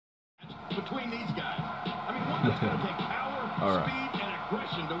difference between these guys. I mean, one that's going to take power, speed, and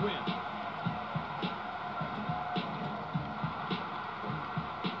aggression to win.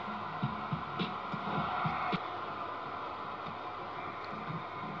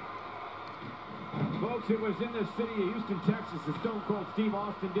 Folks, it was in the city of Houston, Texas, that Stone Cold Steve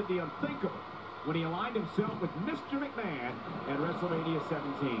Austin did the unthinkable when he aligned himself with Mr. McMahon at WrestleMania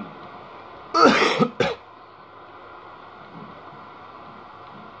 17.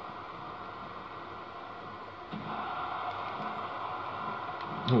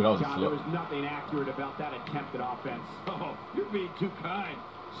 Ooh, that was a John, flip. there was nothing accurate about that attempt at offense. Oh, you're being too kind.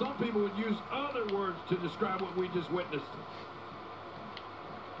 Some people would use other words to describe what we just witnessed.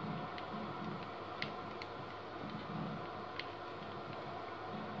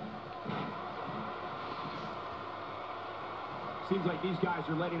 Seems like these guys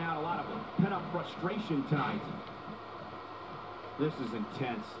are letting out a lot of pent-up frustration tonight. This is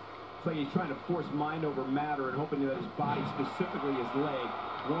intense. It's like he's trying to force mind over matter and hoping that his body, specifically his leg,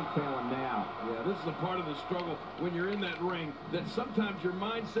 won't fail him now. Yeah, this is a part of the struggle when you're in that ring, that sometimes your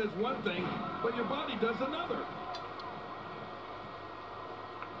mind says one thing, but your body does another.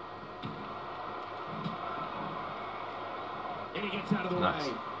 And he gets out of the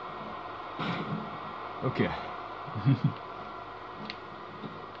way. Okay.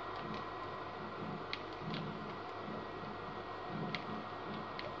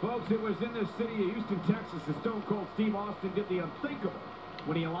 Folks, it was in the city of Houston, Texas, that Stone Cold Steve Austin did the unthinkable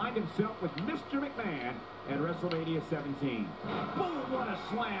when he aligned himself with Mr. McMahon at WrestleMania 17. Boom, what a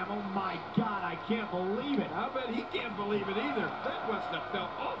slam. Oh, my God, I can't believe it. I bet he can't believe it either. That must have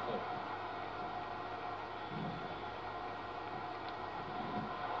felt awful.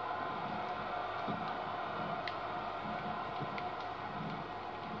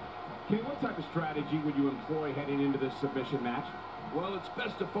 Okay, what type of strategy would you employ heading into this submission match? Well, it's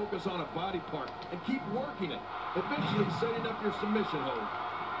best to focus on a body part and keep working it, eventually setting up your submission hold.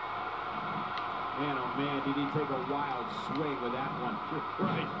 Man, oh man, did he take a wild swing with that one.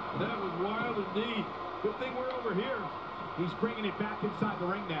 Right, that was wild indeed. Good thing we're over here. He's bringing it back inside the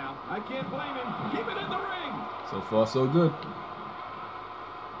ring now. I can't blame him. Keep it in the ring. So far, so good.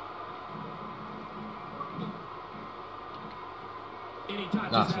 And he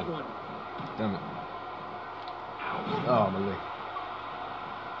touches that one. Damn it. Oh, my leg.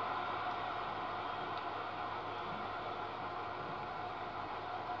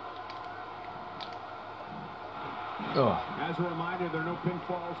 Oh. As a reminder, there are no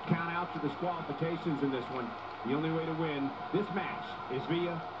pinfalls, countouts, or disqualifications in this one. The only way to win this match is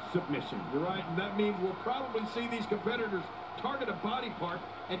via submission. You're right, and that means we'll probably see these competitors target a body part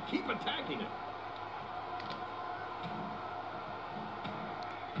and keep attacking it.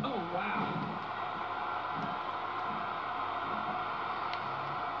 Oh, wow.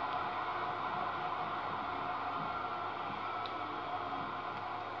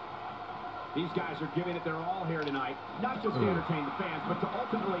 These guys are giving it their all here tonight, not just to entertain the fans, but to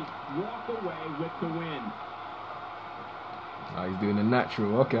ultimately walk away with the win. Oh, he's doing the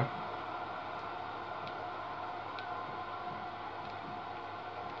natural, okay.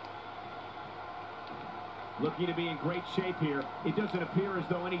 Looking to be in great shape here. It doesn't appear as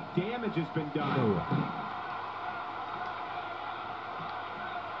though any damage has been done.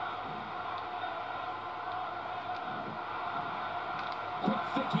 Quick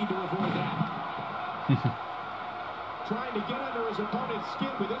thinking to avoid that. Trying to get under his opponent's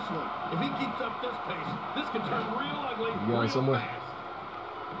skin with this one. If he keeps up this pace, this could turn real ugly real somewhere. fast.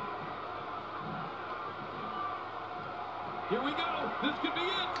 Here we go. This could be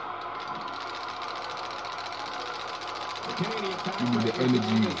it. Give me the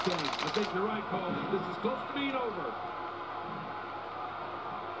energy. I think you're right, Cole. This is close to being over.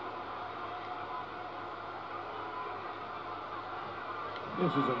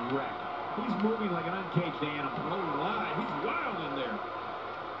 This is a wreck. He's moving like an uncaged animal. Oh, my. He's wild in there.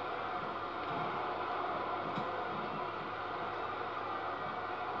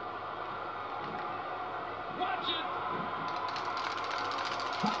 Watch it.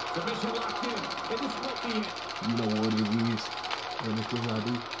 Submission locked in. And this won't be it. You know what it is. Anything I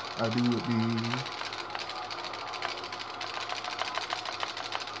do with these.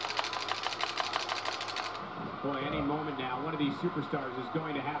 Boy, any moment now, one of these superstars is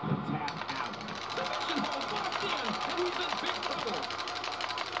going to have to tap out. Submission hold locked in, and he's in big trouble.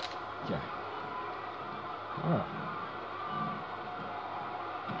 Okay. Alright.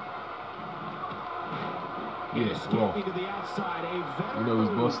 Yes, well. To the outside, a You know he's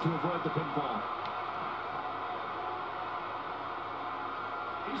busted. to avoid the pinfall.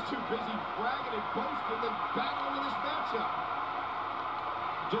 He's too busy bragging and boasting than battling in this matchup.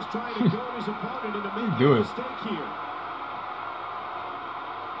 Just trying to goad his opponent into making a mistake here.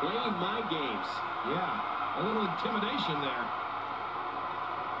 Playing mind games. Yeah, a little intimidation there.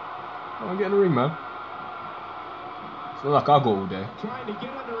 I'm getting a ring, man. It's not like I go all day. Trying to get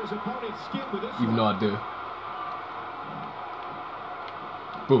under his opponent's skin with this Even though I do.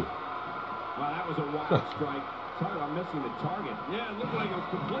 Boom. Wow, that was a wild strike. Talk about missing the target. Yeah, it looked like it was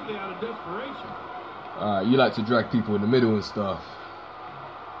completely out of desperation. You like to drag people in the middle and stuff.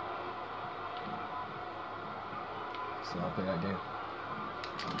 So I'll play that game.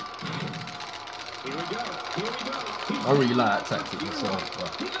 Here we go. Here we go. I don't really like that tactic myself,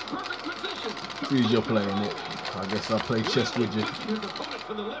 but as soon as you're playing it, I guess I'll play chess with you.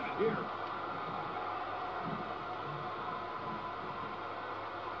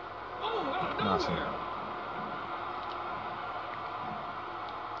 Nice one.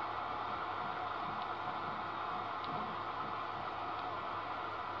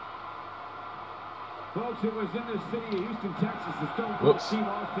 Folks, it was in the city of Houston, Texas. The Stone Cold Steve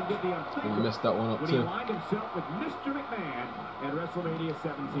Austin did the unthinkable. We messed that one up when too. He aligned himself with Mr. McMahon at WrestleMania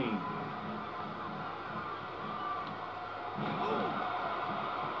 17.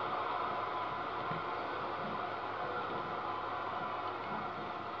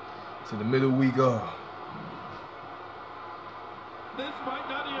 To the middle we go. This might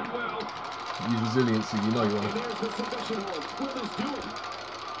not end well. Use resiliency, you know you want And there's the submission hold. Will this do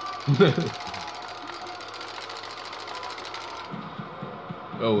it?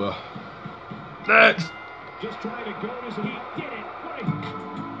 Oh well. Next. Just trying to go as he did it.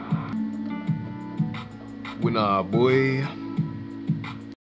 Winner, boy.